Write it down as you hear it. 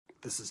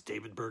This is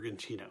David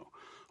Bergantino,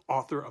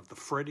 author of the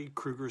Freddy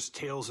Krueger's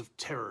Tales of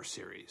Terror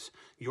series.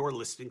 You're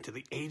listening to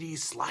the 80s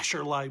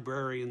Slasher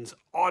Librarian's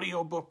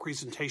audiobook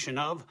presentation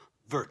of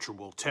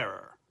Virtual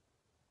Terror.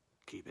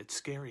 Keep it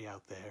scary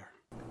out there.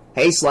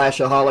 Hey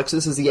Slashaholics,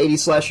 this is the 80s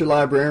Slasher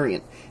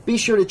Librarian. Be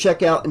sure to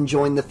check out and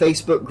join the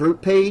Facebook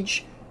group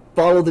page,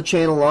 follow the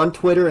channel on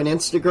Twitter and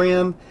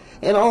Instagram,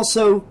 and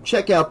also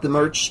check out the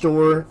merch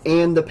store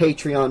and the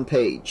Patreon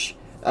page.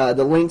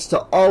 The links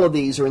to all of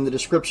these are in the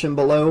description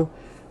below.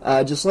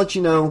 Just let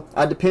you know,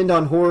 I depend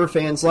on horror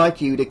fans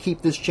like you to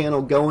keep this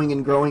channel going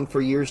and growing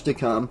for years to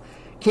come.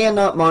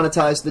 Cannot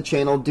monetize the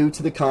channel due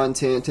to the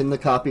content and the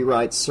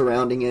copyrights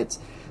surrounding it.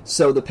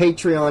 So the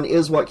Patreon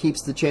is what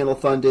keeps the channel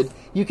funded.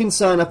 You can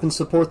sign up and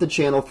support the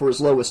channel for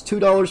as low as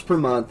 $2 per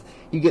month.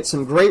 You get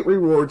some great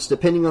rewards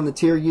depending on the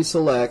tier you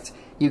select.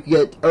 You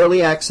get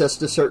early access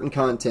to certain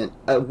content,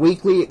 a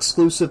weekly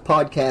exclusive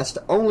podcast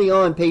only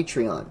on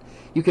Patreon.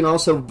 You can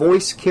also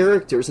voice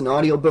characters in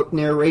audiobook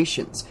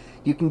narrations.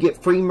 You can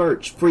get free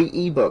merch, free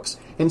ebooks,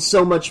 and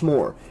so much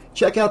more.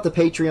 Check out the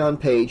Patreon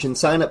page and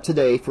sign up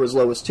today for as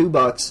low as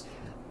 $2.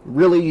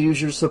 Really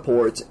use your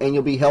support, and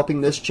you'll be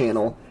helping this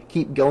channel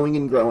keep going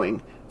and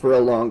growing for a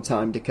long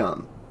time to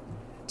come.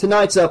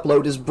 Tonight's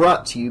upload is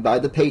brought to you by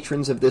the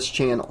patrons of this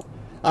channel.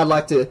 I'd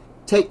like to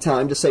take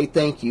time to say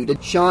thank you to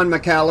Sean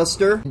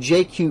McAllister,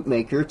 Jay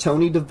Cutemaker,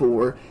 Tony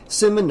DeVore,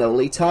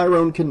 Simonoli,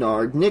 Tyrone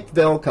Kennard, Nick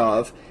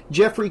Velkov,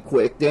 Jeffrey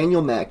Quick,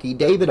 Daniel Mackey,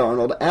 David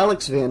Arnold,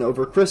 Alex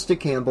Vanover, Krista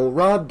Campbell,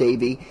 Rob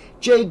Davey,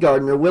 Jay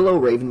Gardner, Willow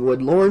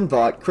Ravenwood, Lauren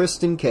Vaught,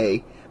 Kristen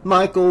Kay,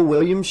 Michael,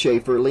 William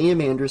Schaefer,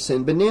 Liam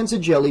Anderson, Bonanza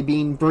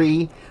Jellybean,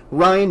 Bree,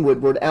 Ryan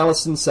Woodward,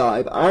 Allison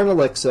Seib, Iron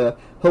Alexa,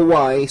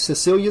 Hawaii,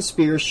 Cecilia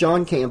Spears,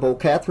 Sean Campbell,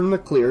 Catherine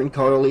McClear, and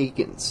Carl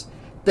Eakins.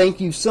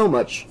 Thank you so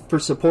much for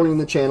supporting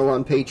the channel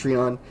on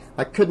Patreon.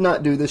 I could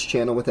not do this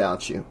channel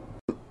without you.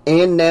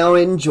 And now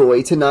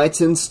enjoy tonight's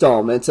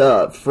installment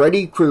of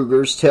Freddy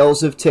Krueger's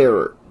Tales of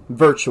Terror,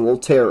 Virtual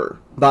Terror,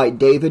 by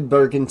David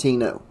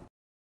Bergantino.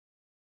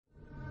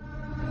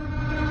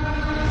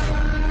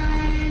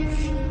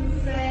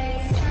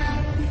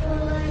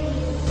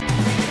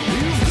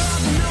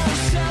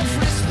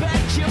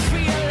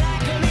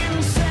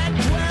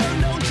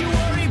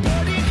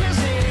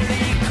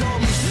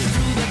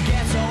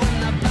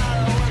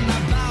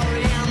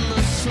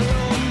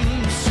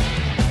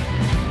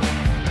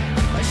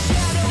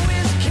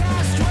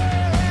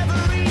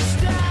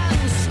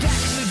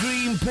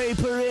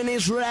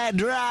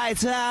 Red right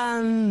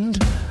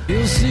hand.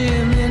 You'll see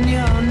him in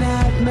your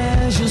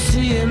nightmares, you'll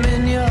see him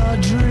in your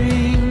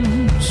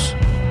dreams.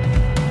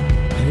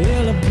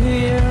 He'll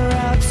appear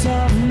out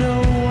of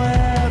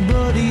nowhere,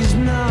 but he's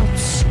not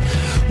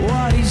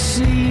what he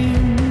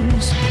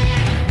seems.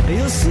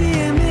 You'll see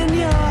him in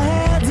your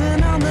head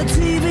and on the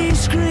TV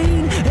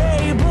screen.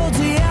 Hey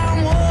buddy,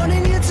 I'm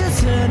warning you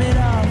to turn it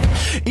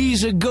off.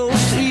 He's a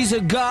ghost, he's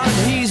a god,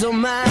 he's a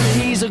man,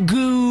 he's a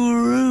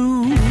guru.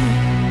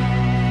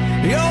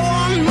 You're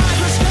one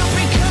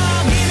microscopic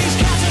cog in his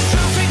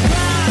catastrophic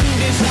plan,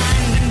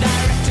 designed and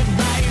directed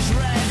by his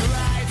red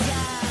right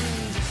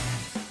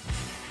hand.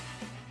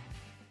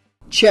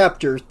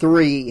 Chapter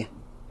 3.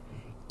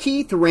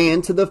 Keith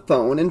ran to the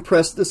phone and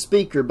pressed the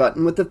speaker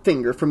button with a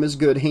finger from his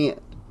good hand.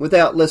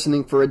 Without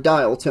listening for a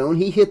dial tone,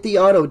 he hit the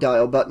auto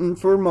dial button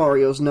for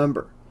Mario's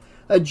number.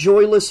 A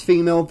joyless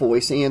female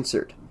voice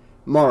answered.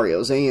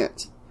 Mario's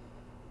aunt.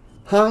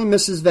 Hi,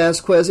 Mrs.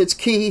 Vasquez, it's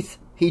Keith.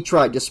 He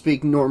tried to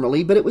speak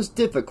normally, but it was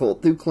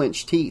difficult through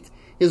clenched teeth.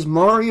 Is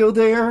Mario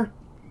there?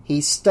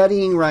 He's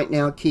studying right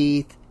now,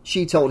 Keith,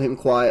 she told him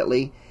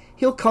quietly.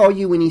 He'll call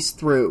you when he's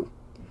through.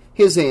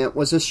 His aunt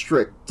was a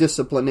strict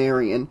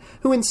disciplinarian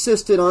who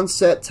insisted on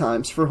set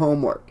times for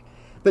homework.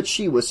 But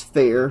she was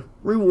fair,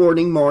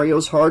 rewarding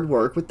Mario's hard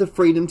work with the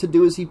freedom to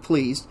do as he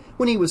pleased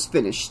when he was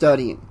finished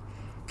studying.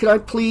 Could I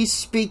please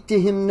speak to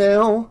him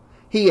now?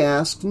 He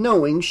asked,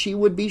 knowing she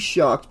would be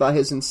shocked by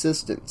his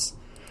insistence.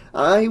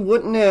 I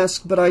wouldn't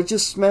ask, but I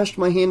just smashed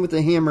my hand with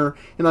a hammer,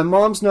 and my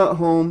mom's not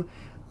home.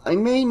 I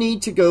may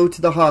need to go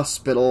to the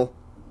hospital.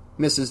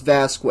 Mrs.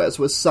 Vasquez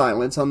was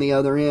silent on the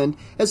other end,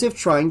 as if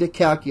trying to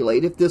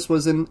calculate if this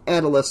was an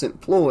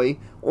adolescent ploy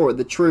or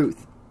the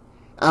truth.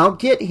 I'll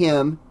get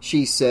him,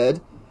 she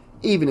said.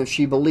 Even if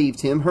she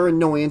believed him, her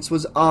annoyance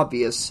was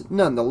obvious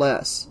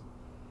nonetheless.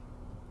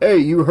 Hey,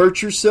 you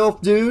hurt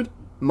yourself, dude?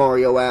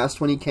 Mario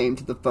asked when he came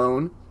to the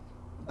phone.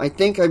 I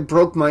think I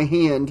broke my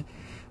hand.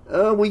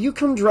 Will you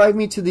come drive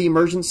me to the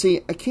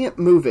emergency? I can't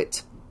move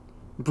it.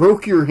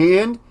 Broke your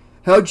hand?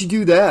 How'd you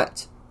do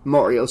that?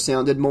 Mario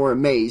sounded more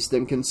amazed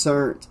than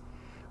concerned.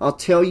 I'll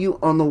tell you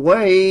on the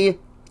way,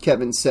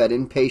 Kevin said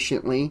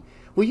impatiently.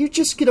 Will you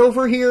just get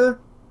over here?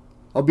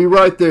 I'll be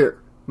right there,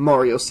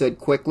 Mario said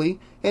quickly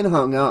and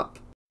hung up.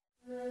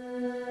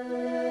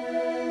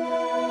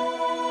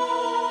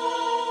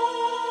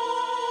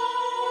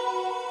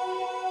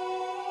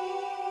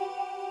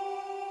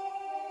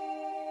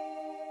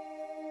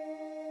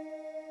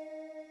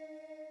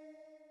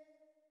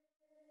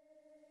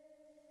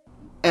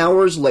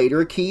 Hours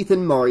later, Keith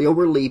and Mario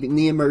were leaving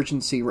the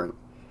emergency room.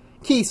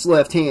 Keith's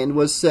left hand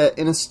was set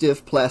in a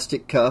stiff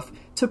plastic cuff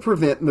to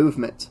prevent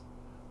movement.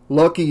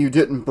 "Lucky you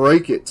didn't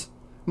break it,"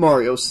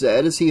 Mario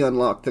said as he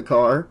unlocked the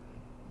car.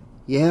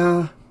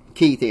 "Yeah,"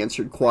 Keith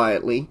answered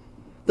quietly.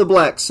 The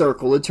black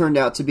circle had turned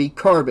out to be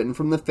carbon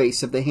from the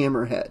face of the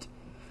hammerhead.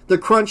 The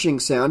crunching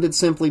sound had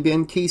simply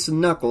been Keith's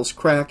knuckles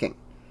cracking.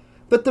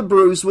 But the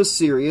bruise was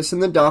serious,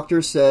 and the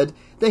doctor said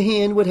the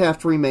hand would have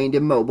to remain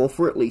immobile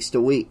for at least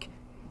a week.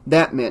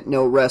 That meant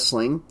no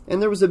wrestling,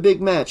 and there was a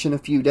big match in a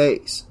few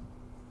days.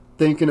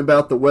 "Thinking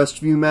about the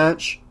Westview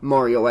match?"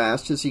 Mario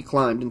asked as he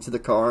climbed into the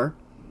car.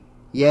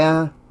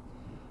 "Yeah."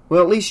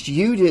 "Well, at least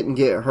you didn't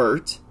get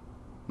hurt."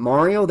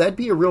 "Mario, that'd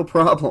be a real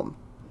problem."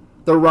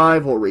 The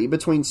rivalry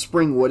between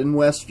Springwood and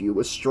Westview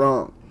was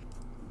strong.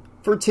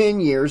 For 10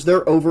 years,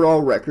 their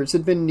overall records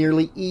had been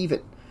nearly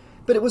even,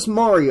 but it was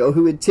Mario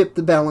who had tipped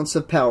the balance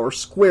of power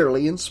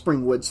squarely in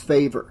Springwood's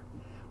favor.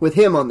 With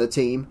him on the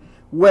team,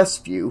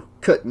 Westview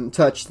couldn't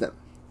touch them.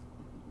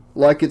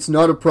 "Like it's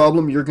not a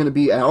problem you're going to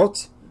be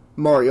out?"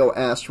 Mario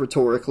asked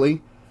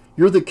rhetorically.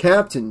 "You're the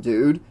captain,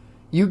 dude.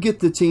 You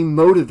get the team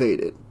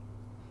motivated."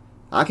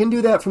 "I can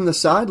do that from the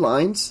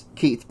sidelines,"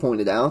 Keith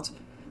pointed out,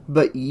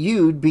 "but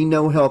you'd be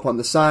no help on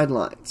the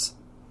sidelines."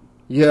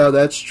 "Yeah,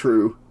 that's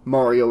true,"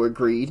 Mario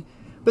agreed,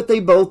 but they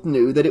both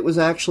knew that it was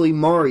actually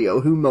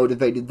Mario who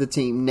motivated the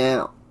team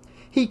now.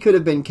 He could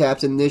have been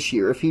captain this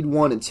year if he'd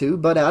wanted to,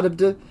 but out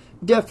of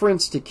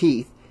deference to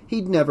Keith,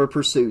 he'd never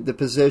pursued the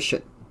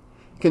position.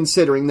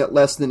 Considering that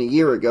less than a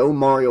year ago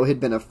Mario had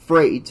been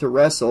afraid to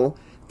wrestle,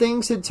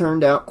 things had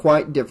turned out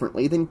quite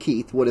differently than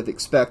Keith would have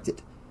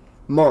expected.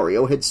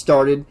 Mario had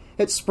started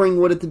at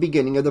Springwood at the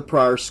beginning of the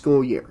prior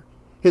school year.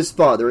 His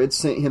father had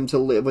sent him to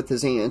live with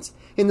his aunt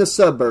in the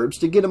suburbs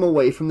to get him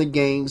away from the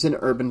gangs and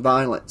urban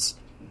violence.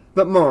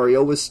 But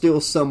Mario was still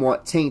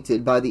somewhat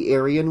tainted by the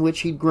area in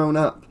which he'd grown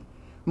up.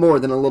 More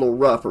than a little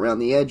rough around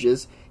the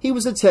edges, he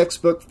was a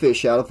textbook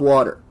fish out of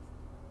water.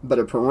 But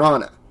a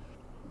piranha.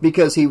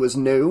 Because he was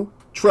new,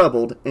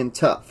 troubled, and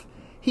tough,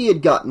 he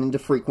had gotten into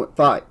frequent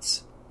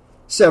fights.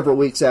 Several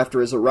weeks after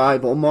his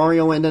arrival,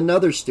 Mario and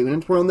another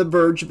student were on the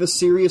verge of a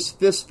serious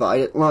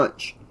fistfight at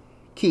lunch.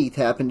 Keith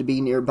happened to be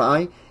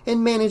nearby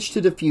and managed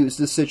to defuse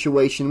the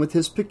situation with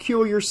his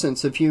peculiar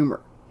sense of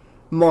humor.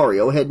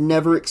 Mario had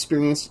never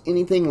experienced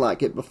anything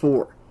like it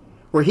before.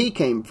 Where he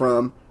came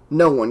from,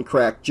 no one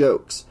cracked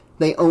jokes.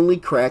 They only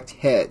cracked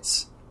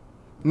heads.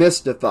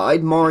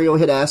 Mystified, Mario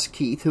had asked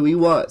Keith who he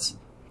was.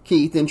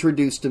 Keith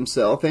introduced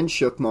himself and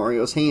shook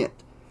Mario's hand.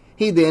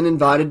 He then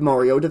invited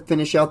Mario to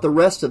finish out the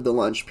rest of the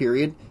lunch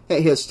period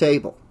at his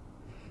table.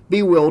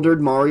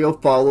 Bewildered, Mario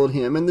followed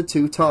him and the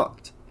two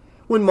talked.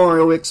 When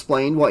Mario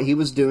explained what he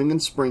was doing in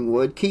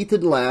Springwood, Keith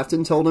had laughed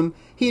and told him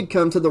he had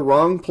come to the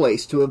wrong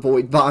place to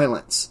avoid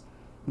violence.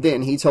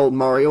 Then he told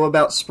Mario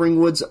about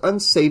Springwood's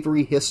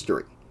unsavory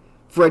history.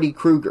 Freddy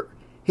Krueger,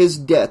 his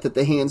death at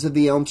the hands of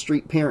the Elm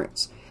Street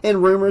parents,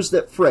 and rumors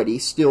that Freddy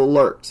still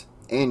lurked,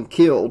 and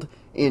killed,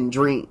 in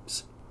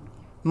dreams.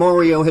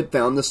 Mario had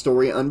found the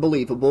story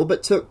unbelievable,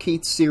 but took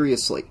Keith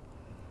seriously.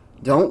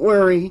 "Don't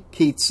worry,"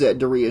 Keith said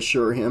to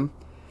reassure him.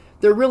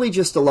 "They're really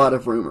just a lot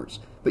of rumors,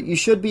 but you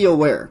should be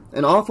aware,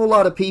 an awful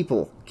lot of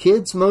people,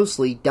 kids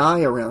mostly,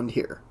 die around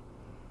here."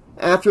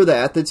 After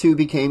that, the two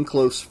became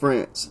close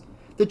friends.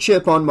 The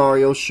chip on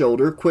Mario's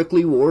shoulder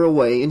quickly wore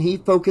away, and he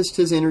focused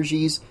his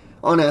energies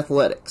on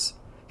athletics.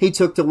 He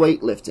took to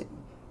weightlifting.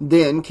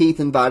 Then Keith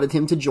invited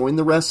him to join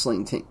the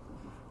wrestling team.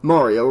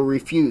 Mario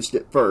refused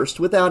at first,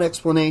 without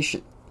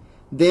explanation.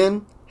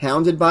 Then,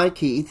 hounded by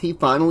Keith, he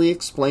finally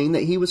explained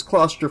that he was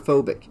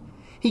claustrophobic.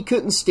 He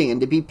couldn't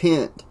stand to be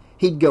pinned.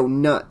 He'd go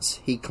nuts,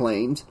 he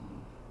claimed.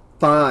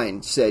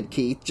 "Fine," said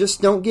Keith,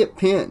 "just don't get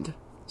pinned."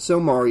 So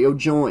Mario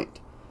joined.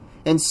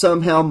 And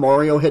somehow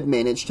Mario had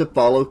managed to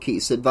follow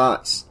Keith's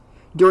advice.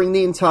 During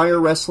the entire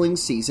wrestling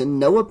season,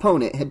 no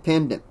opponent had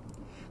pinned him.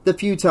 The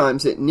few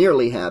times it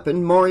nearly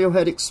happened, Mario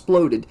had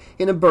exploded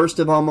in a burst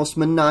of almost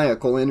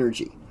maniacal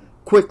energy,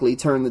 quickly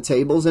turned the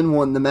tables, and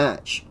won the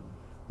match.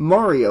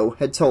 Mario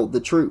had told the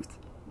truth.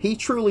 He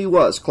truly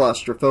was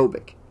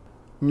claustrophobic.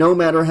 No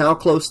matter how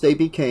close they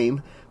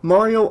became,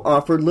 Mario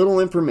offered little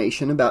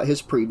information about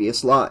his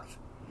previous life.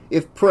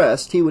 If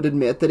pressed, he would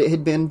admit that it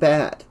had been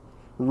bad.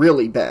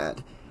 Really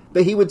bad.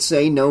 But he would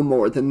say no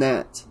more than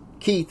that.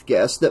 Keith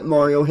guessed that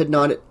Mario had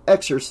not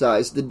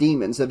exorcised the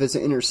demons of his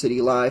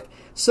inner-city life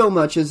so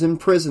much as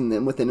imprisoned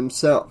them within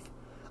himself,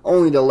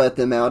 only to let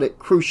them out at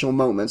crucial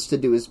moments to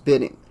do his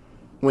bidding,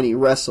 when he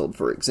wrestled,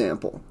 for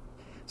example.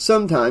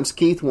 Sometimes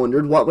Keith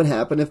wondered what would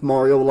happen if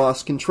Mario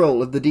lost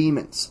control of the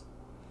demons.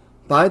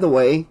 "By the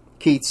way,"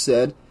 Keith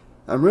said,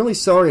 "I'm really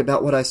sorry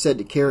about what I said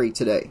to Carrie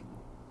today."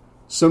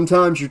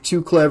 "Sometimes you're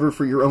too clever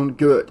for your own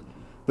good,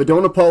 but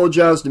don't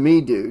apologize to me,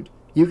 dude.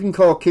 You can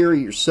call Carrie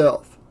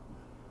yourself."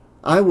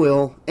 "I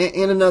will.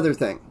 And another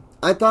thing.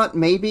 I thought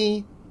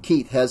maybe—"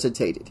 Keith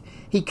hesitated.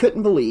 He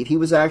couldn't believe he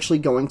was actually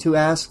going to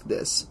ask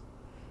this.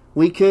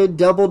 "We could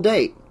double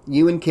date,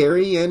 you and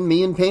Carrie and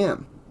me and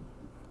Pam."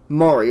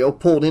 Mario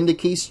pulled into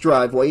Keith's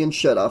driveway and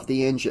shut off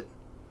the engine.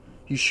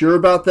 "You sure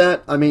about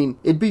that? I mean,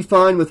 it'd be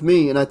fine with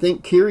me, and I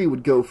think Carrie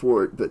would go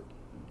for it, but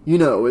You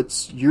know,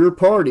 it's your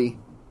party.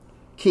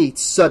 Keith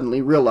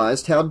suddenly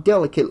realized how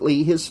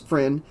delicately his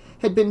friend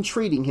had been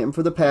treating him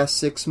for the past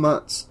 6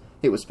 months.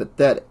 It was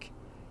pathetic.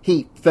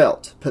 He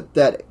felt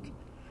pathetic.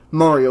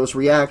 Mario's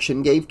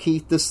reaction gave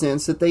Keith the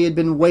sense that they had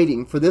been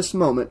waiting for this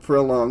moment for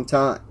a long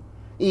time.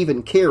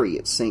 Even Carrie,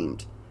 it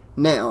seemed.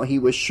 Now he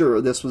was sure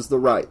this was the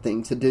right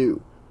thing to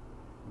do.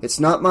 "It's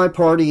not my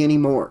party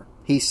anymore,"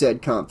 he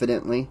said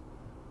confidently.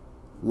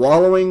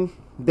 "Wallowing?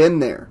 Been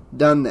there,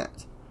 done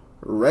that.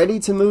 Ready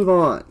to move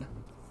on."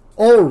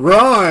 "All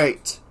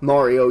right!"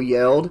 Mario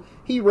yelled.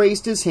 He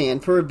raised his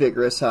hand for a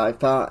vigorous high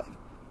five.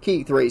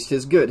 Keith raised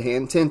his good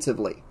hand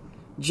tentatively.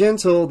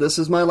 "Gentle, this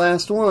is my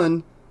last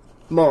one."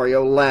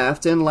 Mario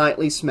laughed and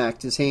lightly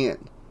smacked his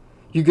hand.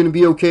 "You gonna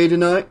be okay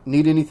tonight?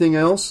 Need anything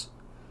else?"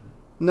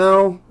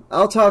 "No,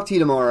 I'll talk to you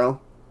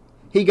tomorrow."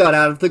 He got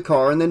out of the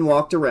car and then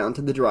walked around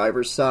to the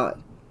driver's side.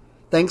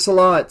 "Thanks a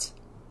lot."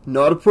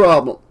 "Not a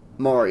problem,"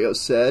 Mario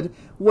said,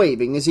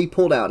 waving as he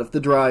pulled out of the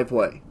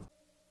driveway.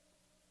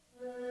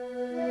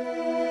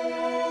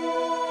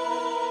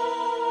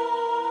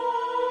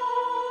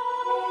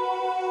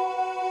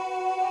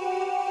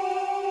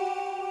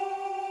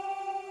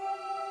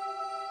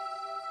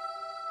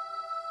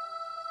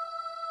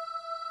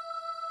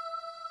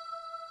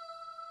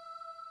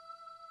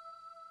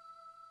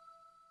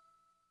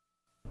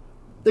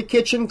 The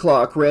kitchen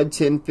clock read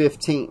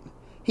 10:15.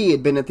 He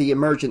had been at the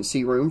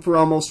emergency room for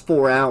almost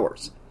 4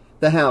 hours.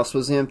 The house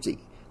was empty.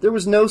 There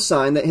was no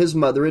sign that his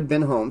mother had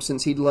been home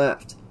since he'd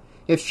left.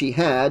 If she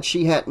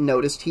hadn't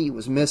noticed he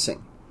was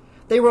missing.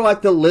 They were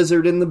like the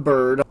lizard and the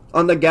bird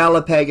on the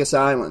Galapagos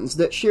Islands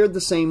that shared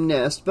the same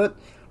nest but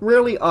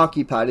rarely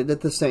occupied it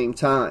at the same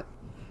time.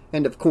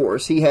 And of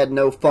course he had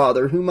no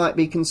father who might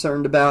be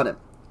concerned about him.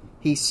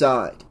 He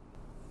sighed.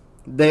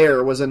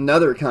 There was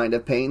another kind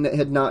of pain that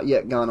had not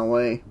yet gone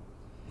away.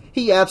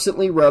 He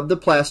absently rubbed the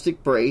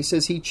plastic brace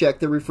as he checked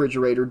the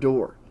refrigerator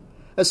door.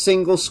 A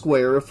single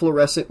square of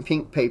fluorescent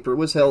pink paper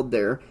was held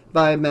there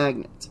by a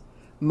magnet.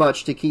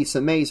 Much to Keith's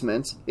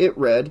amazement, it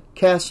read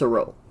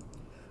casserole.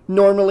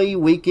 Normally,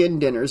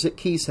 weekend dinners at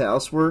Keith's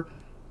house were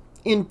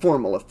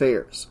informal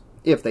affairs,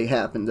 if they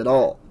happened at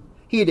all.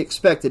 He had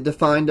expected to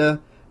find a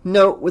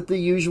note with the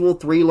usual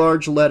 3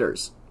 large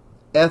letters,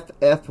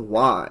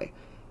 FFY,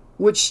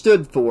 which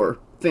stood for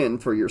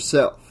Fend for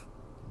Yourself.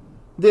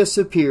 This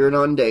appeared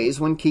on days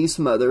when Keith's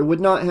mother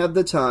would not have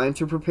the time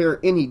to prepare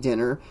any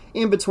dinner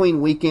in between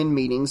weekend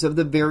meetings of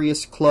the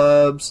various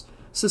clubs,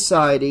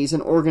 societies,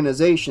 and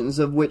organizations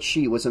of which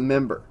she was a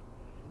member.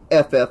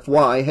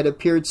 FFY had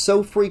appeared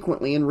so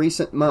frequently in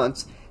recent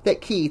months that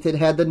Keith had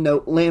had the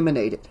note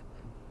laminated.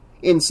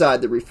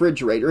 Inside the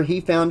refrigerator, he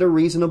found a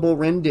reasonable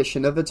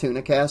rendition of a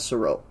tuna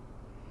casserole.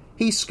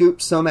 He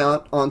scooped some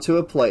out onto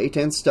a plate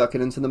and stuck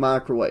it into the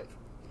microwave.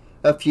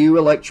 A few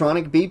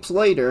electronic beeps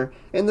later,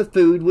 and the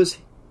food was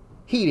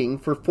heating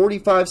for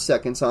 45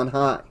 seconds on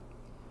high.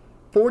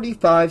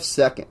 45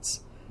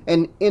 seconds.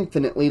 An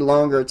infinitely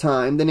longer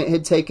time than it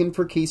had taken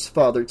for Keith's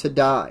father to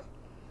die.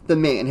 The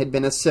man had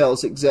been a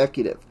sales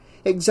executive.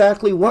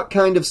 Exactly what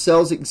kind of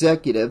sales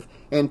executive,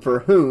 and for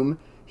whom,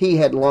 he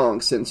had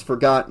long since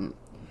forgotten.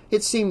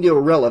 It seemed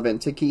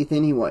irrelevant to Keith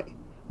anyway.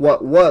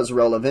 What was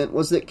relevant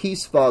was that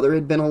Keith's father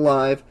had been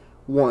alive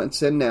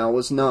once and now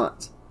was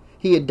not.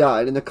 He had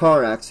died in a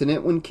car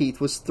accident when Keith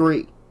was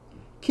 3.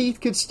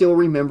 Keith could still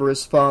remember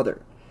his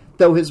father,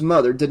 though his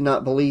mother did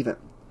not believe him.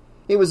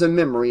 It was a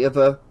memory of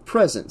a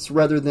presence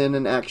rather than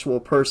an actual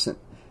person,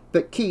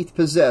 but Keith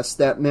possessed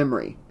that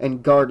memory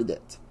and guarded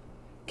it.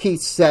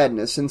 Keith's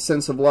sadness and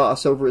sense of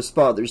loss over his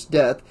father's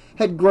death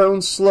had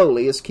grown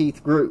slowly as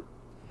Keith grew.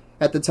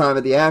 At the time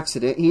of the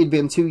accident, he had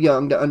been too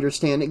young to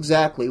understand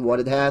exactly what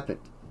had happened.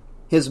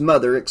 His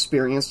mother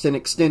experienced an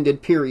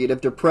extended period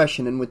of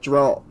depression and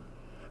withdrawal.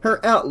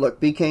 Her outlook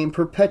became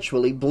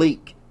perpetually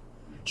bleak.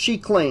 She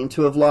claimed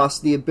to have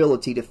lost the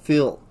ability to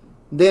feel.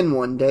 Then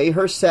one day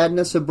her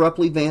sadness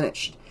abruptly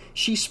vanished.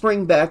 She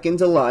sprang back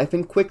into life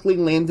and quickly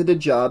landed a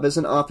job as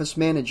an office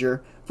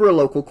manager for a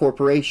local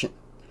corporation.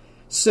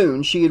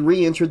 Soon she had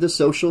re-entered the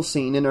social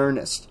scene in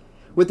earnest.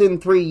 Within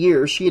 3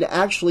 years she had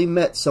actually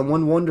met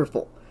someone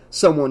wonderful,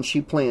 someone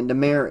she planned to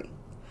marry.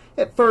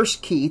 At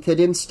first Keith had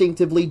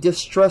instinctively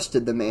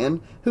distrusted the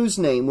man whose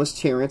name was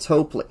Terence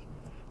Hopley.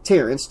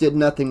 Terence did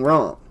nothing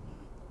wrong.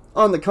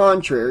 On the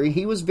contrary,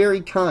 he was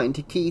very kind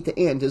to Keith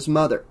and his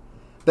mother.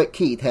 But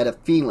Keith had a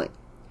feeling.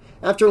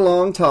 After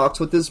long talks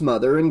with his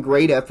mother and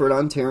great effort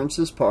on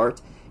Terence's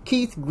part,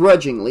 Keith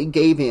grudgingly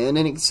gave in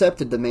and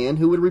accepted the man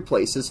who would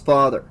replace his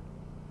father.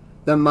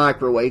 The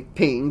microwave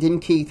pinged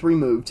and Keith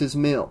removed his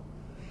meal.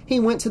 He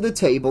went to the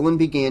table and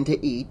began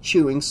to eat,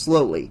 chewing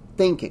slowly,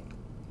 thinking.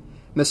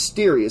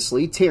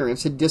 Mysteriously,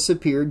 Terence had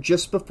disappeared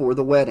just before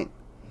the wedding.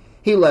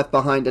 He left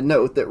behind a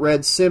note that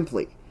read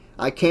simply,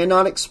 "I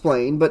cannot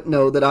explain, but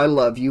know that I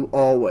love you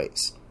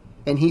always."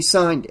 And he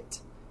signed it.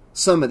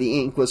 Some of the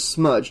ink was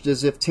smudged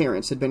as if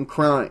Terence had been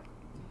crying.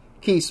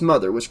 Keith's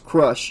mother was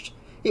crushed.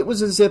 It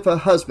was as if a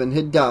husband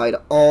had died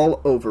all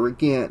over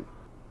again.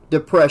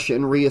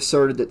 Depression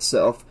reasserted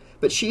itself,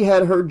 but she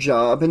had her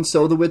job, and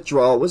so the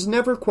withdrawal was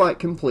never quite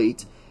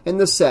complete, and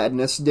the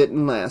sadness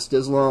didn't last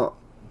as long.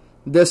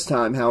 This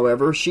time,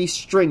 however, she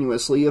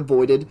strenuously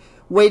avoided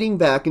wading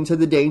back into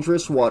the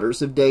dangerous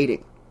waters of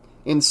dating.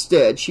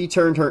 Instead, she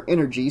turned her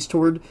energies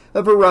toward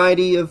a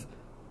variety of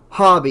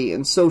hobby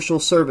and social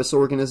service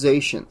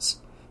organizations.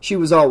 She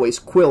was always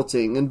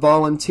quilting and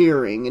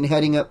volunteering and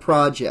heading up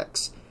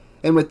projects,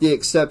 and with the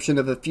exception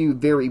of a few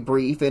very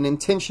brief and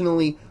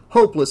intentionally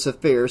hopeless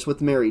affairs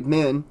with married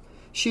men,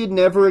 she had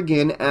never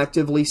again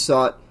actively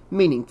sought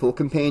meaningful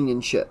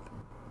companionship.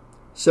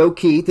 So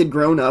Keith had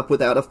grown up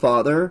without a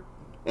father,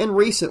 and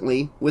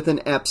recently with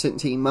an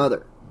absentee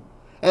mother.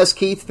 As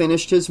Keith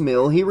finished his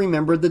meal, he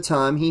remembered the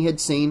time he had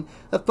seen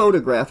a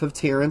photograph of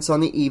Terence on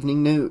the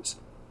evening news.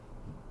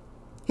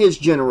 His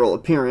general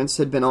appearance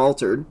had been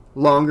altered,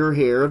 longer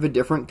hair of a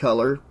different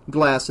color,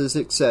 glasses,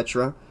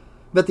 etc.,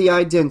 but the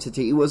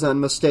identity was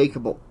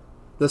unmistakable.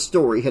 The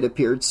story had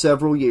appeared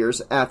several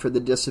years after the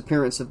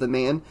disappearance of the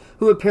man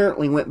who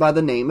apparently went by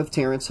the name of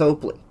Terence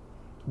Hopley,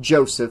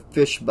 Joseph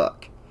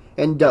Fishbuck,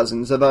 and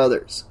dozens of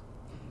others.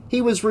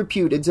 He was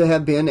reputed to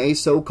have been a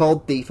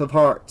so-called thief of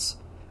hearts.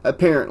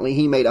 Apparently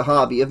he made a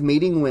hobby of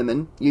meeting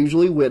women,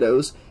 usually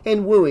widows,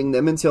 and wooing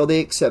them until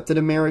they accepted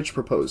a marriage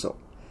proposal.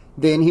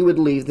 Then he would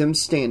leave them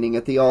standing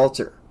at the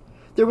altar.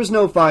 There was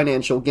no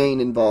financial gain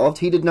involved.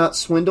 He did not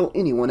swindle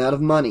anyone out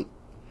of money.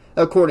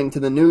 According to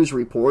the news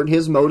report,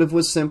 his motive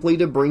was simply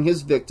to bring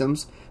his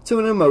victims to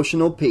an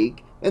emotional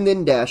peak and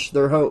then dash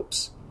their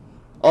hopes.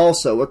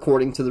 Also,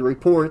 according to the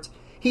report,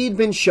 he had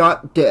been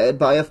shot dead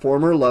by a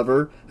former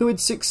lover who had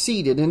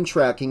succeeded in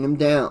tracking him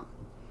down.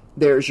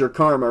 There's your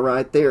karma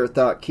right there,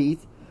 thought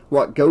Keith.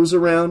 What goes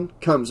around,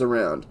 comes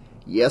around.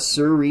 Yes,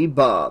 sirree,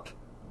 Bob.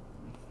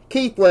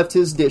 Keith left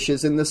his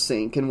dishes in the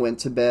sink and went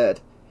to bed.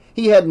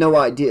 He had no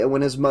idea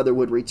when his mother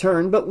would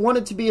return, but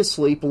wanted to be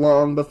asleep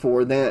long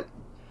before then.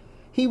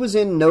 He was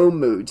in no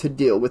mood to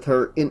deal with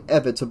her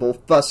inevitable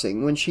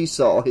fussing when she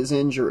saw his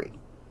injury.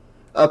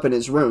 Up in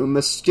his room,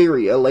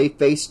 Mysteria lay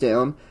face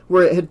down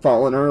where it had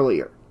fallen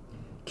earlier.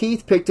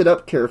 Keith picked it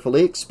up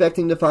carefully,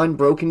 expecting to find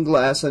broken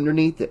glass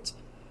underneath it.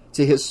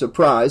 To his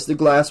surprise, the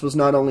glass was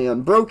not only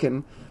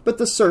unbroken, but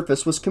the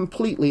surface was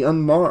completely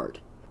unmarred.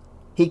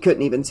 He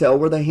couldn't even tell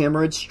where the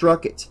hammer had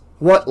struck it.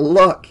 What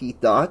luck, he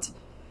thought.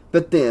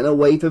 But then a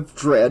wave of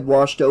dread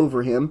washed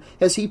over him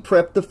as he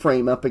prepped the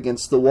frame up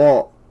against the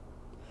wall.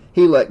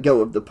 He let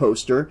go of the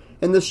poster,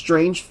 and the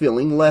strange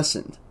feeling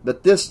lessened,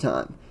 but this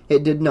time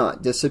it did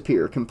not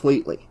disappear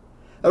completely.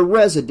 A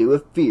residue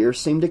of fear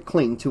seemed to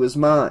cling to his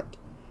mind.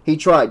 He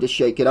tried to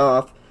shake it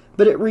off,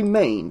 but it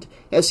remained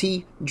as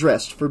he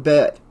dressed for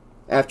bed.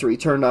 After he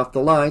turned off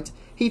the light,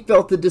 he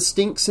felt the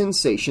distinct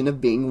sensation of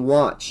being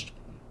watched,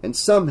 and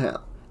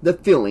somehow the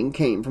feeling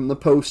came from the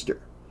poster.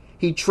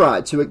 He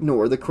tried to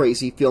ignore the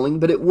crazy feeling,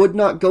 but it would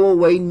not go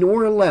away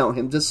nor allow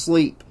him to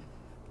sleep.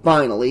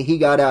 Finally, he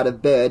got out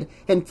of bed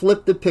and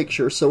flipped the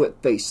picture so it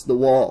faced the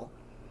wall.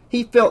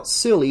 He felt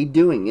silly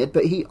doing it,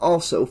 but he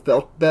also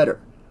felt better,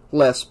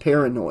 less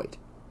paranoid.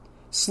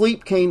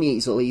 Sleep came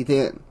easily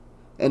then,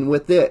 and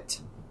with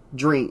it,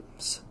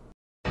 dreams.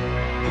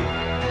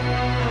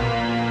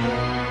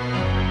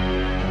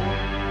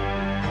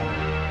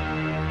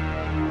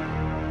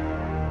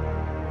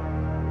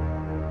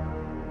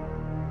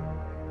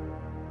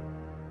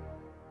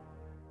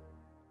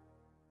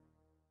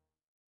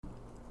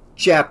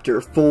 Chapter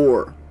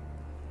 4.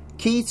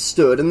 Keith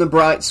stood in the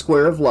bright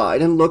square of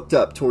light and looked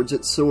up towards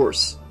its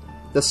source.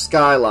 The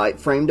skylight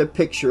framed a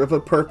picture of a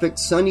perfect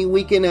sunny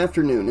weekend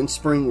afternoon in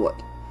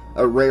Springwood,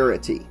 a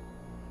rarity.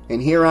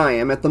 And here I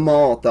am at the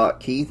mall, thought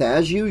Keith,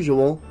 as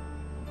usual.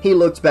 He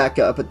looked back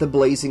up at the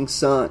blazing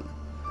sun.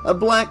 A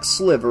black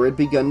sliver had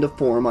begun to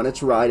form on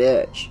its right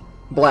edge.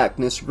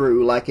 Blackness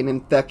grew like an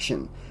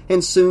infection,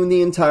 and soon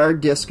the entire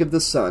disk of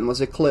the sun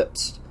was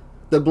eclipsed.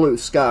 The blue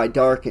sky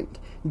darkened.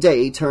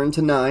 Day turned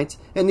to night,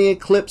 and the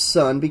eclipsed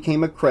sun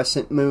became a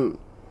crescent moon.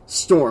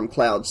 Storm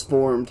clouds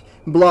formed,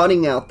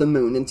 blotting out the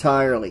moon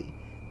entirely.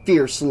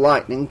 Fierce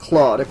lightning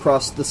clawed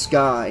across the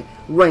sky.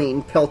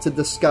 Rain pelted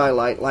the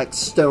skylight like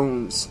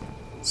stones.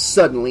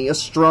 Suddenly, a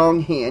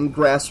strong hand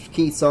grasped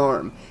Keith's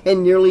arm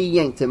and nearly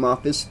yanked him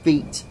off his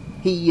feet.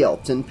 He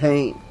yelped in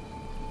pain.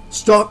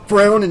 "Stop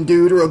frowning,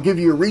 dude, or I'll give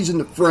you a reason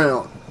to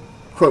frown,"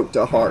 croaked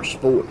a harsh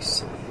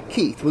voice.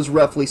 Keith was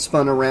roughly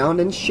spun around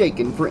and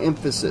shaken for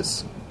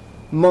emphasis.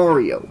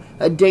 Mario,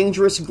 a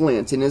dangerous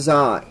glint in his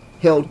eye,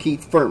 held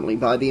Keith firmly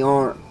by the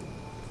arm.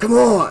 "Come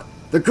on!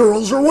 The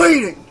girls are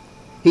waiting!"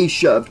 He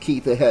shoved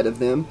Keith ahead of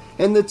them,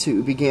 and the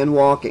two began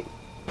walking.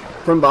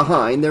 From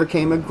behind there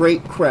came a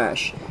great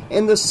crash,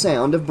 and the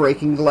sound of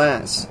breaking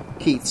glass.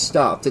 Keith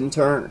stopped and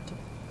turned.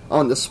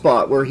 On the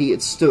spot where he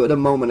had stood a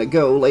moment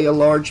ago lay a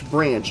large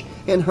branch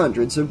and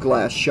hundreds of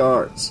glass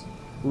shards.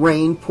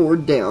 Rain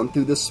poured down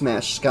through the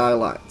smashed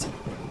skylight.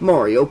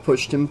 Mario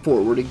pushed him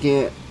forward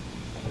again.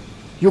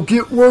 "You'll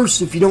get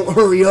worse if you don't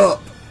hurry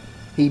up,"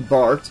 he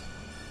barked.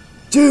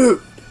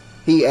 "Dude,"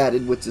 he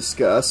added with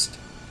disgust.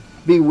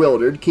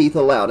 Bewildered, Keith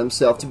allowed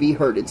himself to be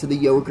herded to the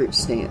yogurt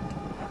stand.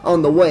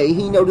 On the way,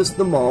 he noticed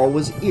the mall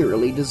was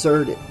eerily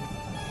deserted.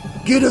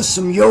 "Get us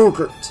some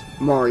yogurt,"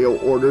 Mario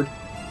ordered.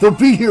 "They'll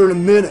be here in a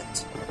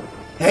minute."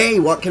 "Hey,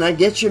 what can I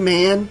get you,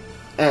 man?"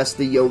 asked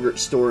the yogurt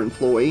store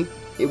employee.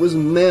 It was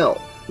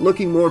Mel,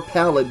 looking more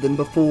pallid than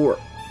before.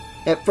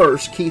 At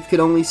first, Keith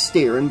could only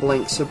stare in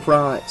blank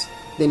surprise.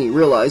 Then he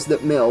realized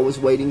that Mel was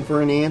waiting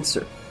for an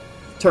answer.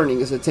 Turning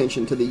his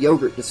attention to the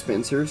yogurt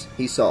dispensers,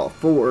 he saw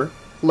 4,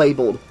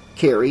 labeled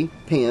Carrie,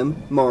 Pam,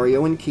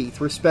 Mario, and Keith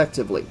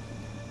respectively.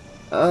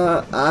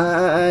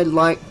 I'd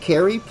like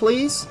Carrie,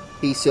 please,"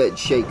 he said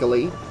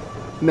shakily.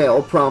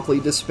 Mel promptly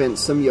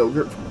dispensed some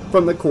yogurt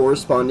from the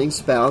corresponding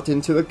spout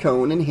into a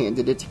cone and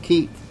handed it to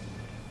Keith.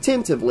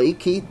 Tentatively,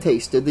 Keith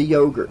tasted the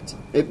yogurt.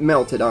 It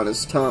melted on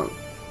his tongue,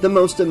 the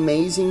most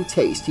amazing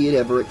taste he had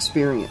ever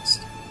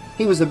experienced.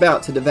 He was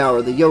about to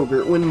devour the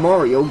yogurt when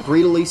Mario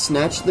greedily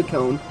snatched the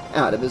cone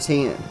out of his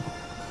hand.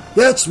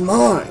 "That's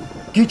mine!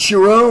 Get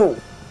your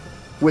own!"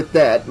 With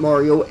that,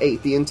 Mario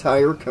ate the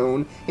entire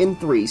cone in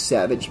 3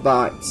 savage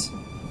bites.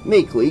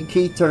 Meekly,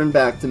 Keith turned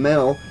back to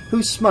Mel,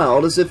 who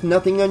smiled as if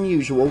nothing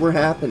unusual were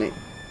happening.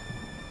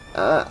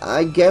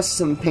 I guess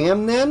some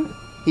Pam then?"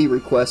 he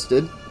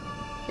requested.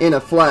 In a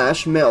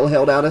flash, Mel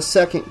held out a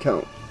second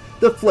cone.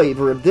 The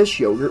flavor of this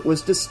yogurt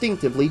was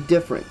distinctively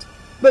different,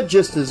 but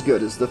just as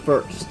good as the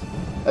first.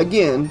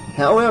 Again,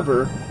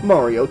 however,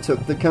 Mario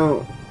took the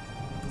cone.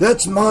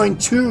 "That's mine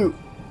too!"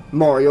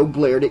 Mario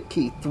glared at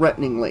Keith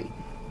threateningly.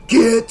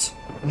 "Get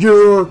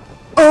your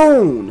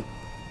own!"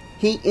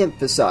 He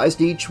emphasized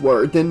each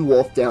word, then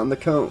wolfed down the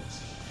cone.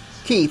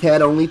 Keith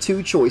had only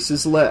 2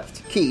 choices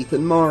left, Keith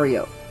and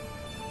Mario.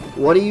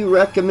 "What do you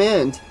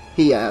recommend?"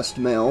 he asked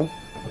Mel.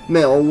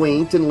 Mel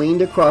winked and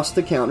leaned across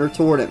the counter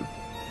toward him.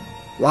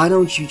 "Why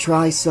don't you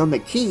try some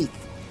of Keith?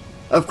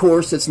 Of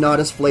course, it's not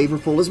as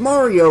flavorful as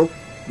Mario,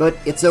 but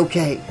it's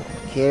okay.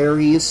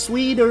 Carrie is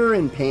sweeter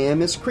and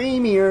Pam is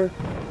creamier,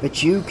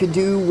 but you could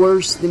do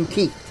worse than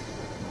Keith.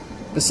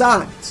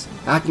 Besides,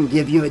 I can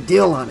give you a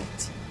deal on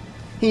it."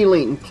 He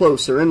leaned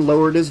closer and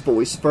lowered his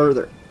voice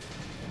further.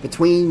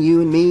 "Between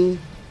you and me,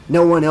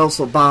 no one else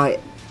will buy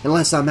it,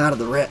 unless I'm out of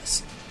the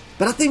rest.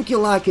 But I think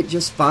you'll like it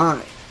just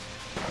fine."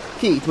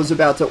 Keith was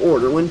about to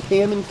order when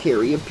Pam and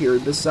Carrie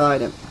appeared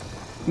beside him.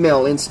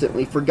 Mel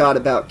instantly forgot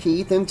about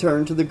Keith and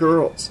turned to the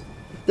girls.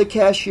 The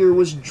cashier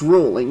was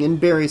drooling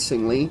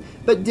embarrassingly,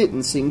 but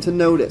didn't seem to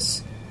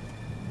notice.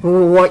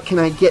 "What can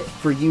I get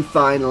for you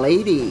fine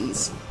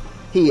ladies?"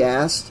 he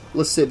asked,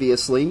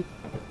 lasciviously.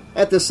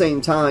 At the same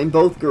time,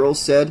 both girls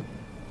said,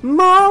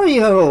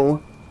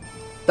 "Mario!"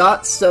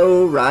 "Thought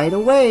so right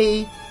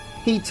away."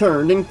 He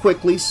turned and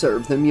quickly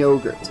served them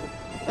yogurt.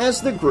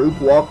 As the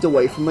group walked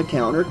away from the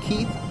counter,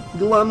 Keith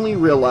glumly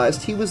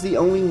realized he was the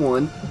only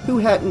one who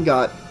hadn't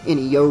got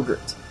any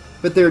yogurt,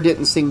 but there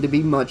didn't seem to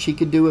be much he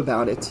could do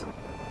about it.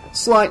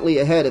 Slightly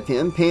ahead of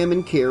him, Pam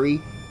and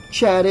Carrie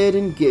chatted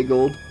and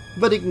giggled,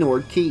 but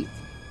ignored Keith.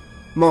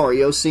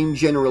 Mario seemed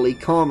generally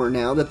calmer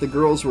now that the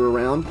girls were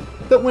around,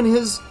 but when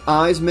his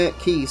eyes met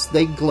Keith's,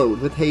 they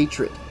glowed with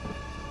hatred.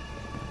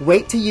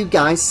 "Wait till you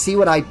guys see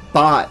what I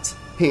bought,"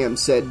 Pam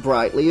said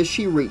brightly as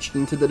she reached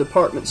into the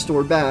department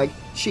store bag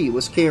she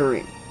was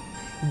carrying.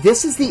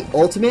 "This is the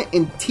ultimate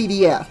in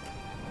TDF."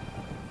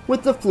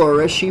 With the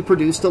flourish, she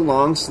produced a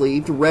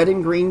long-sleeved red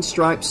and green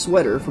striped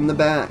sweater from the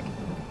bag.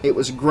 It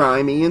was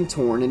grimy and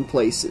torn in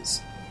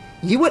places.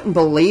 "You wouldn't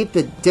believe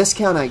the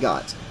discount I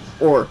got,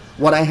 or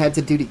what I had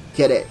to do to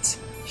get it."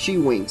 She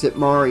winked at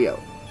Mario.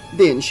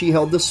 Then she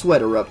held the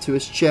sweater up to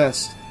his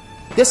chest.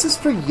 "This is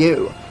for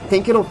you.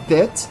 Think it'll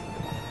fit?"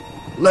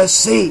 "Let's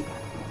see."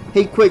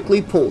 He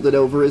quickly pulled it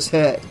over his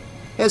head.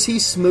 As he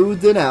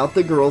smoothed it out,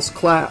 the girls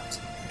clapped.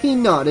 He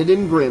nodded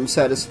in grim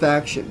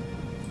satisfaction.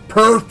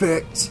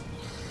 "Perfect!"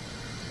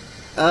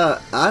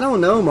 I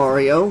don't know,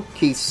 Mario,"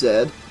 Keith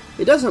said.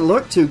 "It doesn't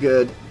look too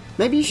good.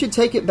 Maybe you should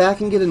take it back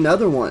and get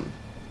another one."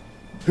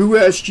 "Who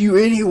asked you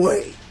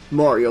anyway?"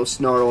 Mario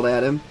snarled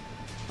at him.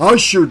 "I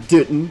sure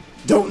didn't.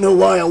 Don't know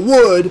why I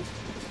would."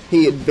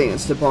 He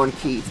advanced upon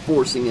Keith,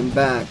 forcing him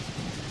back.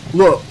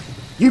 "Look,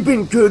 you've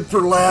been good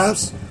for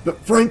laughs,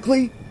 but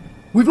frankly,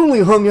 we've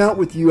only hung out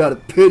with you out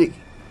of pity.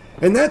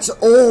 And that's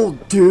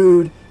old,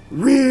 dude.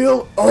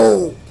 Real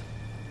old."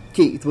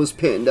 Keith was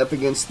pinned up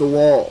against the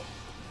wall.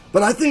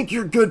 "But I think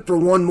you're good for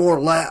one more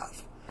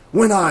laugh.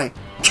 When I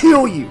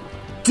kill you,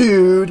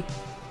 dude."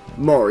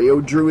 Mario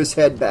drew his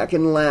head back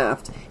and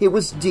laughed. It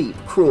was deep,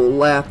 cruel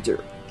laughter,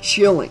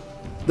 chilling.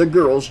 The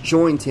girls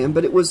joined him,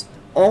 but it was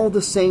all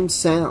the same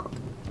sound.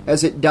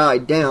 As it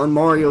died down,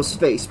 Mario's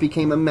face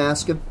became a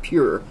mask of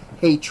pure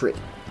hatred.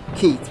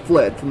 Keith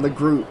fled from the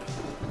group.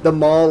 The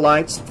mall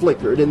lights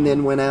flickered and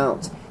then went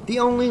out. The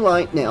only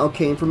light now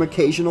came from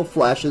occasional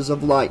flashes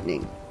of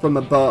lightning from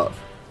above.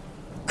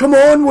 "Come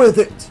on with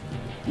it!"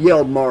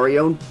 yelled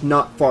Mario,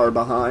 not far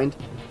behind.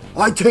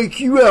 I take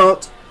you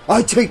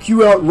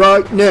out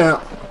right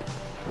now."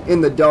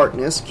 In the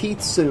darkness,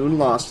 Keith soon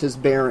lost his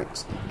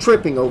bearings.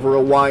 Tripping over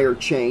a wire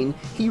chain,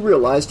 he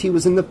realized he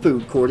was in the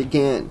food court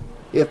again.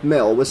 If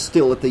Mel was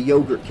still at the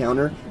yogurt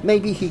counter,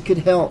 maybe he could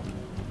help.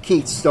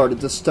 Keith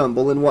started to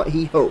stumble in what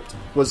he hoped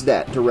was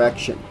that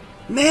direction.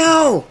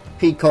 "Mel!"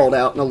 he called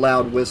out in a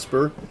loud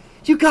whisper.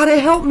 "You gotta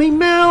help me,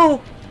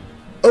 Mel!"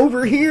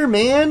 "Over here,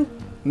 man!"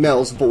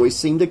 Mel's voice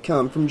seemed to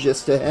come from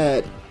just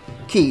ahead.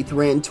 Keith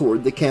ran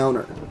toward the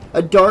counter.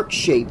 A dark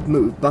shape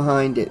moved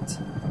behind it.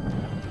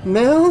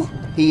 "Mel?"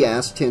 he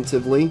asked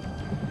tentatively.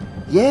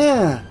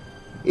 "Yeah,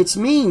 it's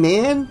me,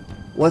 man.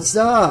 What's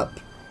up?"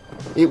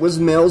 It was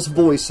Mel's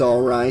voice,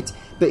 all right,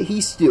 but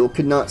he still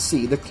could not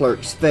see the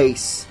clerk's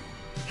face.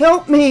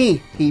 "Help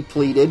me!" he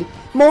pleaded.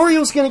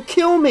 "Mario's gonna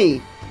kill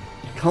me!"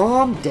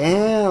 "Calm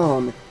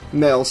down,"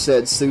 Mel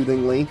said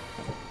soothingly.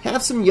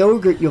 "Have some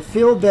yogurt, you'll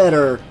feel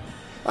better."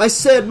 "I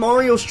said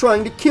Mario's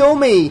trying to kill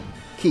me!"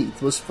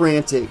 Keith was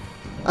frantic.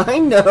 I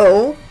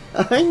know,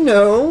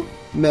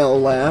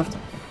 Mel laughed.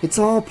 "It's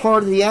all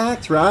part of the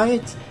act,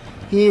 right?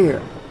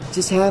 Here,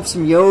 just have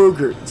some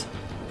yogurt."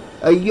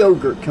 A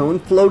yogurt cone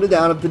floated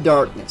out of the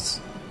darkness.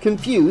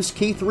 Confused,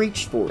 Keith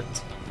reached for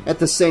it. At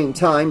the same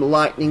time,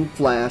 lightning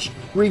flashed,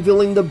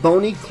 revealing the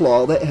bony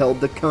claw that held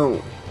the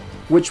cone,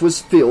 which was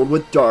filled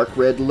with dark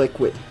red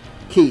liquid.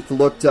 Keith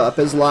looked up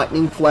as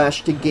lightning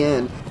flashed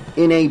again,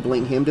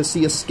 enabling him to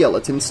see a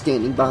skeleton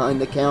standing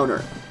behind the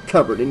counter,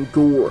 covered in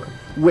gore,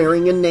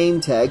 wearing a name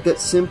tag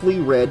that simply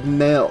read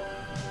Mel.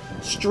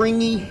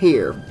 Stringy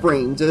hair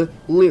framed a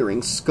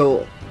leering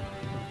skull.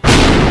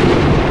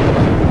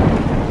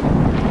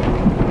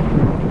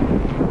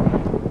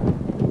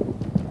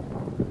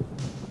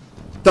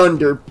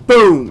 Thunder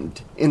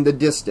boomed in the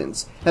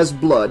distance as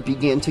blood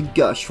began to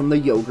gush from the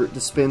yogurt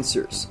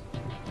dispensers.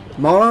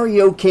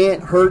 "Mario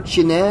can't hurt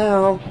you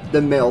now,"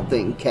 the Mel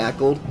thing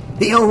cackled.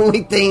 "The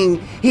only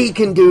thing he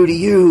can do to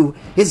you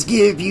is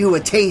give you a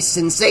taste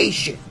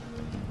sensation."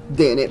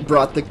 Then it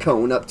brought the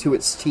cone up to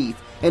its teeth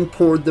and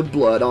poured the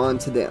blood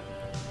onto them.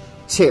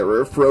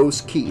 Terror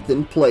froze Keith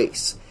in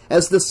place.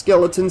 As the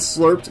skeleton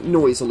slurped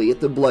noisily at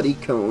the bloody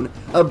cone,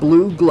 a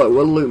blue glow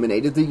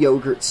illuminated the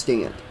yogurt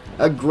stand.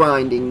 A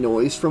grinding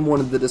noise from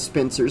one of the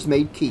dispensers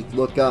made Keith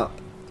look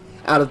up.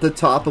 Out of the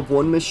top of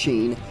one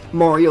machine,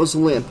 Mario's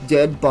limp,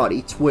 dead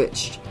body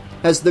twitched.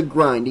 As the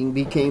grinding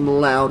became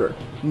louder,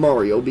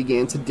 Mario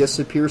began to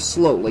disappear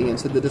slowly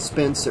into the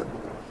dispenser.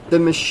 The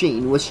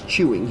machine was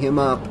chewing him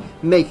up,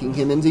 making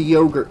him into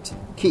yogurt.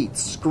 Keith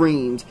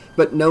screamed,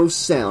 but no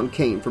sound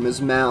came from his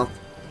mouth.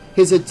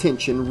 His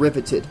attention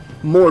riveted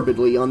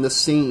morbidly on the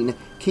scene.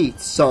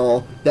 Keith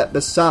saw that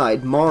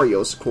beside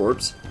Mario's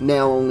corpse,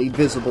 now only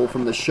visible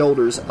from the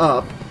shoulders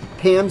up,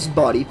 Pam's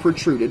body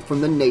protruded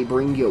from the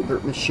neighboring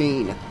yogurt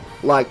machine.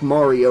 Like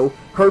Mario,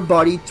 her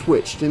body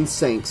twitched and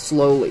sank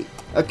slowly,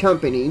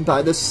 accompanied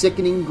by the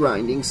sickening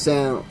grinding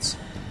sounds.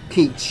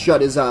 Keith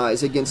shut his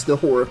eyes against the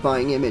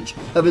horrifying image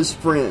of his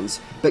friends,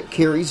 but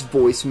Carrie's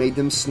voice made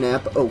them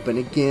snap open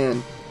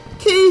again.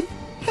 "Keith,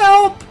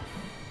 help!"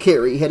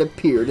 Carrie had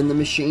appeared in the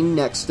machine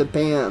next to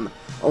Pam,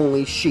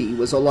 only she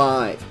was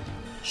alive.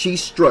 She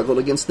struggled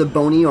against the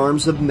bony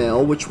arms of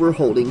Mel, which were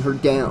holding her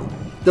down.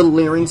 The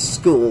leering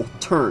skull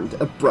turned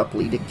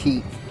abruptly to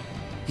Keith.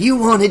 "You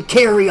wanted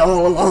Carrie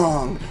all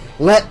along.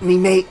 Let me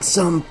make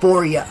some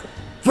for you.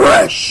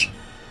 Fresh!"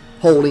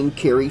 Holding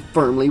Carrie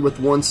firmly with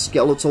one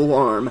skeletal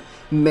arm,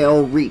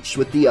 Mel reached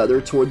with the other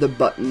toward the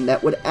button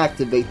that would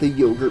activate the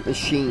yogurt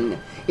machine.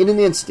 In an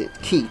instant,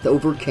 Keith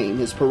overcame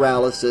his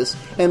paralysis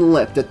and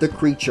leapt at the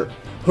creature.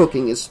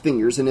 Hooking his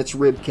fingers in its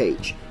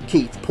ribcage,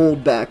 Keith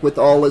pulled back with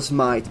all his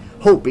might,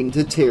 hoping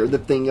to tear the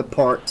thing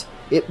apart.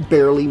 It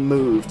barely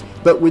moved,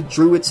 but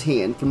withdrew its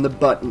hand from the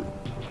button.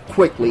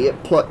 Quickly,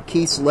 it plucked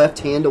Keith's left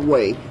hand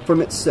away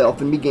from itself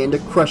and began to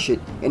crush it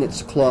in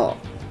its claw.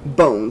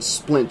 Bones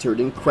splintered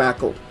and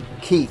crackled.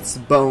 Keith's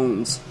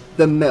bones.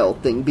 The Mel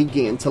thing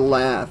began to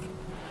laugh.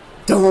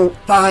 "Don't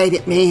fight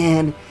it,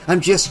 man.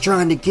 I'm just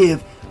trying to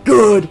give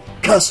good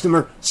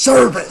customer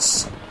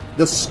service."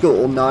 The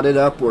skull nodded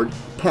upward,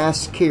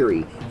 past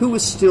Carrie, who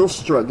was still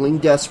struggling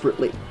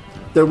desperately.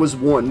 There was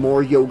one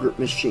more yogurt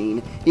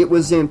machine. It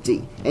was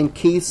empty, and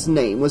Keith's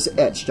name was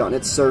etched on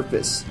its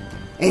surface.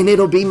 "And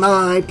it'll be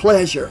my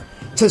pleasure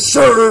to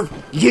serve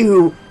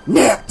you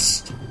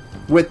next."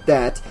 With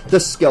that, the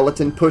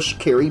skeleton pushed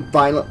Carrie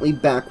violently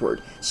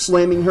backward,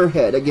 slamming her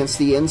head against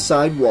the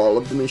inside wall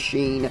of the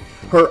machine.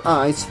 Her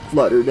eyes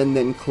fluttered and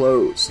then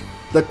closed.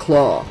 The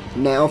claw,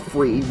 now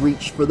free,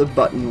 reached for the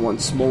button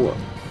once more.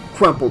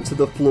 Crumpled to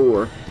the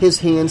floor, his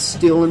hand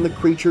still in the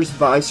creature's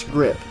vice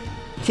grip.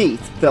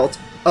 Keith felt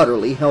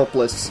utterly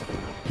helpless.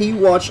 He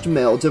watched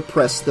Mel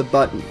depress the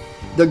button.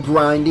 The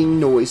grinding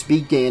noise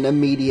began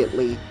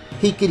immediately.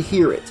 He could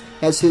hear it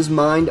as his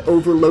mind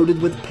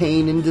overloaded with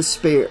pain and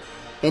despair,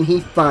 and he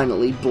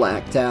finally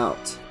blacked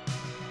out.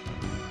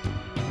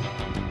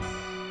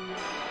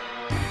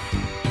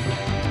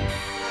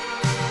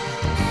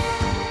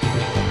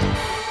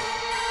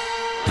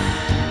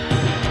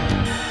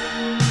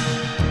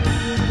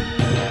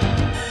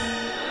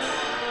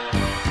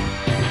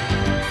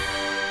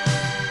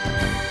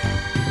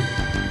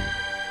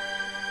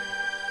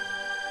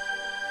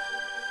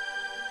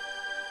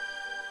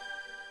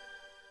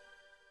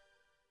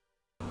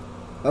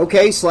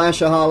 Okay,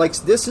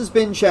 Slashaholics, this has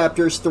been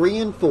chapters 3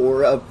 and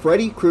 4 of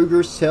Freddy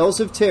Krueger's Tales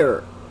of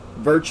Terror,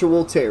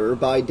 Virtual Terror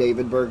by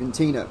David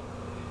Bergantino.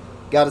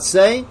 Gotta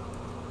say,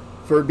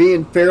 for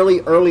being fairly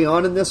early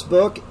on in this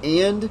book,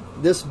 and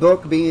this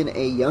book being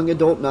a young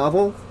adult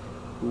novel,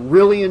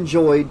 really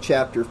enjoyed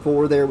chapter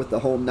 4 there with the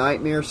whole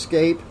nightmare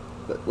scape.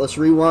 But let's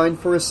rewind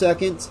for a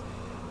second.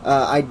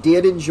 I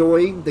did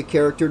enjoy the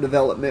character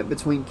development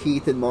between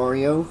Keith and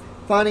Mario.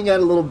 Finding out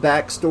a little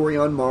backstory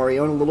on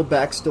Mario and a little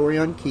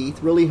backstory on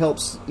Keith really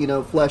helps,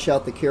 flesh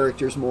out the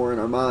characters more in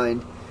our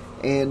mind.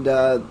 And,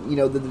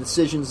 the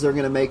decisions they're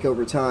going to make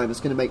over time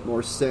is going to make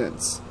more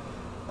sense.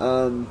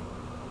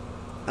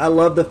 I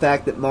love the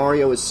fact that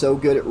Mario is so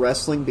good at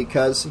wrestling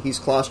because he's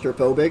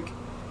claustrophobic.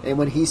 And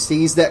when he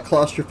sees that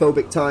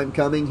claustrophobic time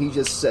coming, he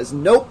just says,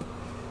 nope,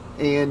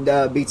 and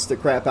beats the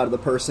crap out of the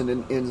person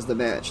and ends the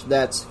match.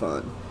 That's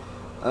fun.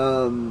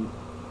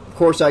 Of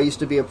course, I used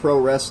to be a pro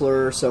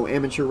wrestler, so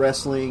amateur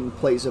wrestling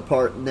plays a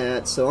part in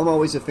that. So I'm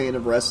always a fan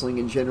of wrestling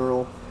in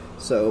general.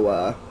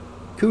 So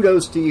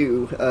kudos to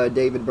you,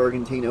 David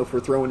Bergantino, for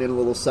throwing in a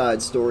little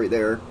side story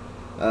there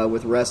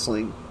with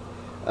wrestling.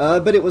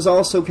 But it was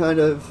also kind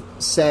of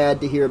sad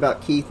to hear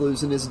about Keith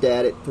losing his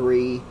dad at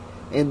 3.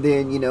 And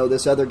then,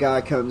 this other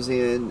guy comes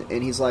in,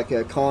 and he's like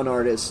a con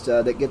artist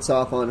that gets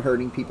off on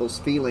hurting people's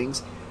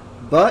feelings.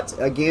 But,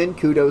 again,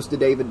 kudos to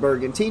David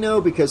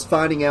Bergantino, because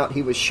finding out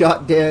he was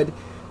shot dead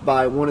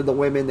by one of the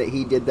women that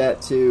he did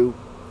that to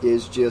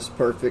is just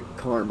perfect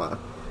karma.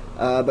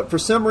 But for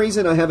some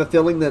reason, I have a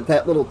feeling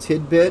that little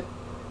tidbit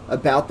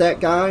about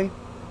that guy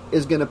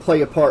is going to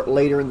play a part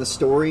later in the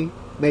story,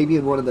 maybe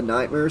in one of the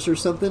nightmares or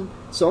something.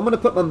 So I'm going to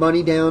put my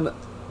money down,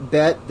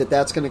 bet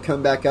that's going to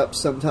come back up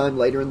sometime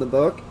later in the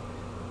book.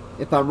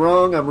 If I'm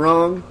wrong, I'm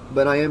wrong,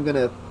 but I am going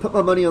to put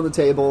my money on the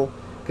table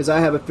because I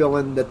have a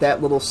feeling that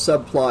little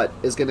subplot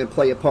is going to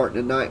play a part in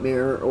a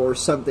nightmare or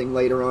something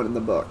later on in the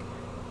book.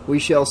 We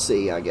shall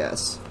see, I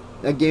guess.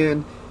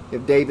 Again,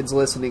 if David's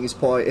listening, he's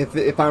probably,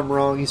 if I'm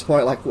wrong, he's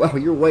probably like, wow,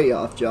 you're way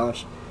off,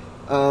 Josh.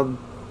 But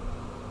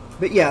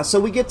yeah, so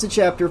we get to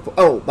chapter 4.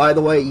 Oh, by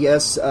the way,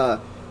 yes,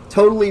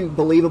 totally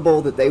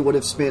believable that they would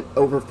have spent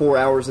over 4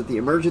 hours at the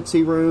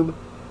emergency room.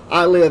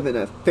 I live in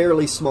a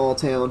fairly small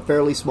town,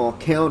 fairly small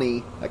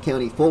county, a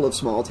county full of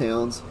small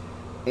towns,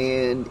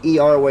 and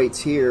ER waits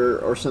here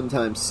are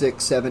sometimes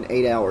 6, 7,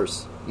 8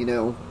 hours.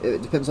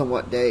 It depends on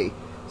what day.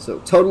 So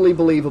totally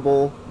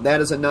believable. That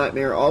is a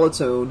nightmare all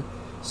its own.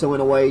 So in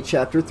a way,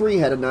 chapter 3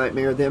 had a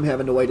nightmare, them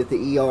having to wait at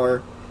the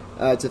ER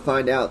to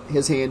find out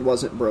his hand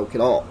wasn't broke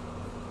at all.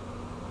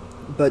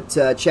 But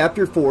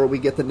chapter 4, we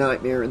get the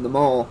nightmare in the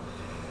mall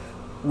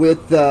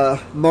with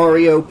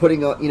Mario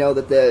putting on,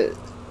 that the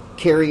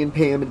Carrie and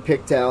Pam had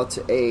picked out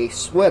a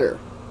sweater.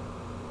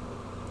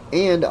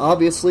 And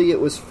obviously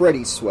it was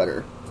Freddy's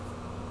sweater.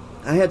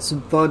 I had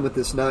some fun with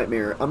this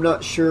nightmare. I'm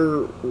not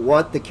sure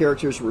what the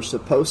characters were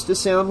supposed to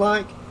sound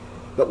like,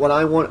 but what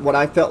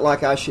I felt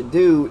like I should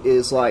do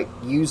is like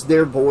use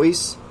their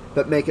voice,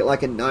 but make it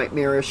like a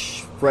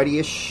nightmarish,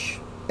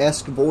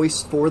 Freddy-ish-esque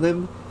voice for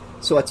them.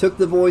 So I took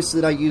the voice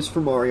that I used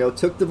for Mario,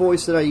 took the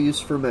voice that I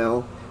used for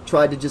Mel,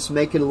 tried to just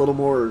make it a little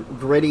more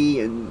gritty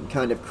and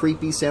kind of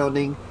creepy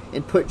sounding,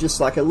 and put just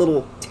like a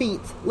little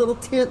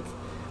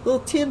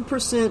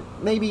 10%,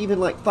 maybe even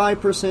like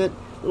 5%,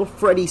 little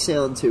Freddy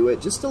sound to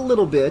it, just a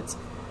little bit,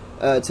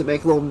 to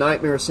make a little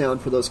nightmare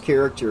sound for those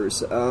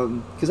characters.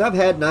 Because I've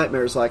had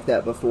nightmares like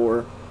that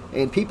before,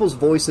 and people's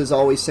voices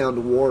always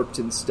sound warped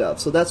and stuff.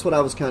 So that's what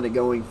I was kind of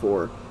going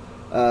for.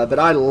 But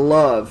I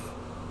love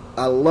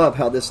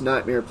how this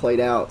nightmare played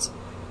out.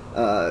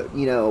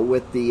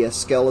 With the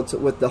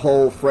skeleton, with the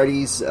whole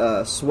Freddy's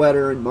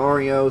sweater and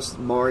Mario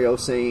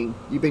saying,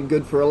 "You've been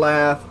good for a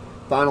laugh.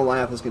 Final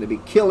laugh is going to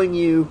be killing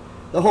you."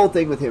 The whole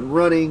thing with him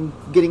running,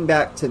 getting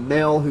back to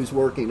Mel, who's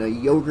working a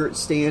yogurt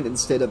stand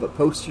instead of a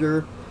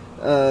poster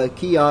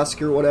kiosk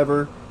or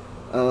whatever.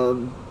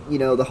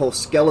 The whole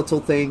skeletal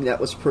thing, that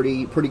was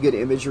pretty good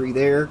imagery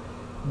there.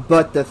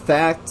 But the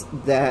fact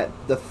that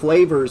the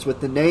flavors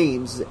with the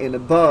names and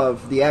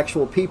above, the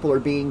actual people are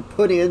being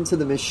put into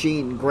the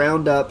machine,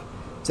 ground up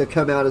to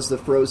come out as the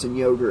frozen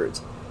yogurt.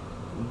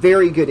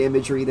 Very good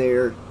imagery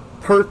there.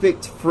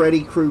 Perfect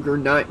Freddy Krueger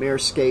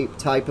nightmarescape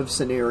type of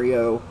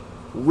scenario.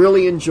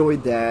 Really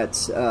enjoyed that.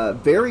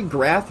 Very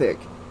graphic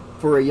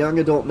for a young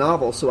adult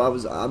novel, so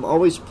I'm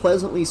always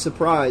pleasantly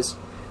surprised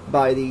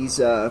by these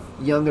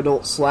young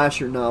adult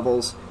slasher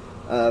novels.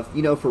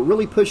 For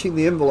really pushing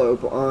the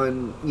envelope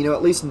on,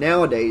 at least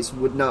nowadays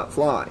would not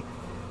fly.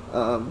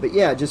 But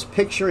yeah, just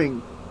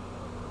picturing,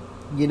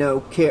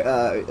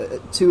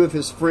 two of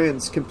his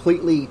friends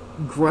completely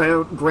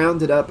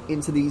grounded up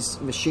into these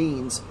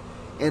machines,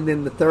 and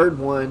then the third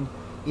one,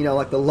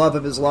 like the love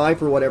of his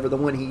life or whatever, the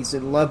one he's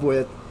in love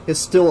with, is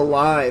still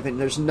alive, and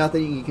there's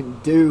nothing you can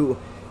do.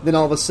 Then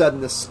all of a sudden,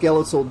 the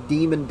skeletal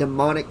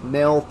demonic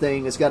Mel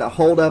thing has got a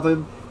hold of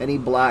him, and he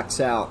blacks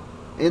out.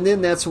 And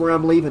then that's where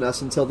I'm leaving us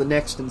until the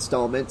next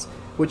installment,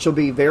 which will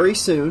be very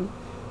soon.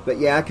 But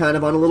yeah, kind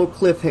of on a little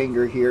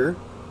cliffhanger here.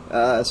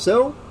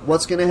 So,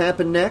 what's going to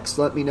happen next?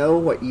 Let me know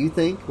what you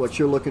think, what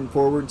you're looking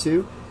forward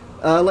to.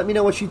 Let me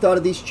know what you thought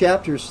of these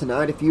chapters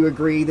tonight. If you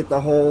agree that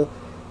the whole,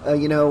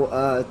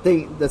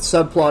 thing, the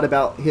subplot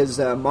about his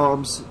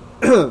mom's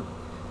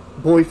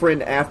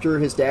boyfriend after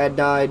his dad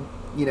died,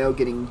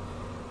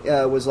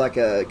 was like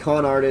a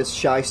con artist,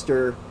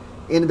 shyster,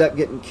 ended up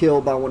getting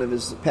killed by one of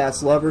his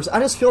past lovers. I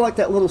just feel like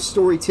that little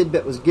story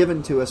tidbit was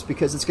given to us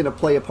because it's going to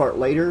play a part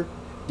later.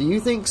 Do you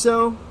think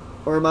so?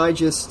 Or am I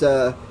just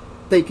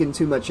thinking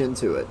too much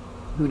into it?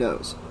 Who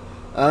knows?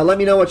 Let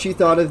me know what you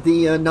thought of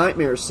the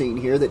nightmare scene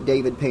here that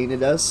David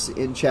painted us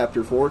in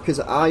Chapter 4, because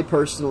I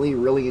personally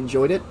really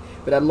enjoyed it,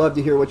 but I'd love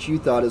to hear what you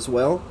thought as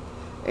well.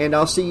 And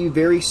I'll see you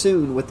very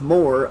soon with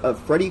more of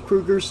Freddy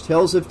Krueger's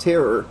Tales of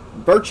Terror,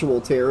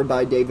 Virtual Terror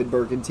by David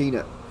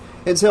Bergantino.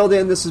 Until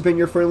then, this has been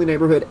your friendly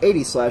neighborhood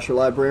 80s slasher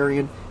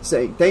librarian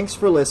saying thanks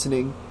for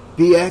listening,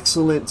 be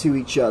excellent to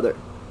each other,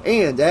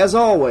 and as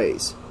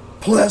always,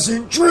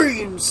 pleasant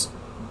dreams,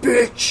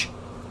 bitch!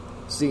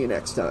 See you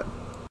next time.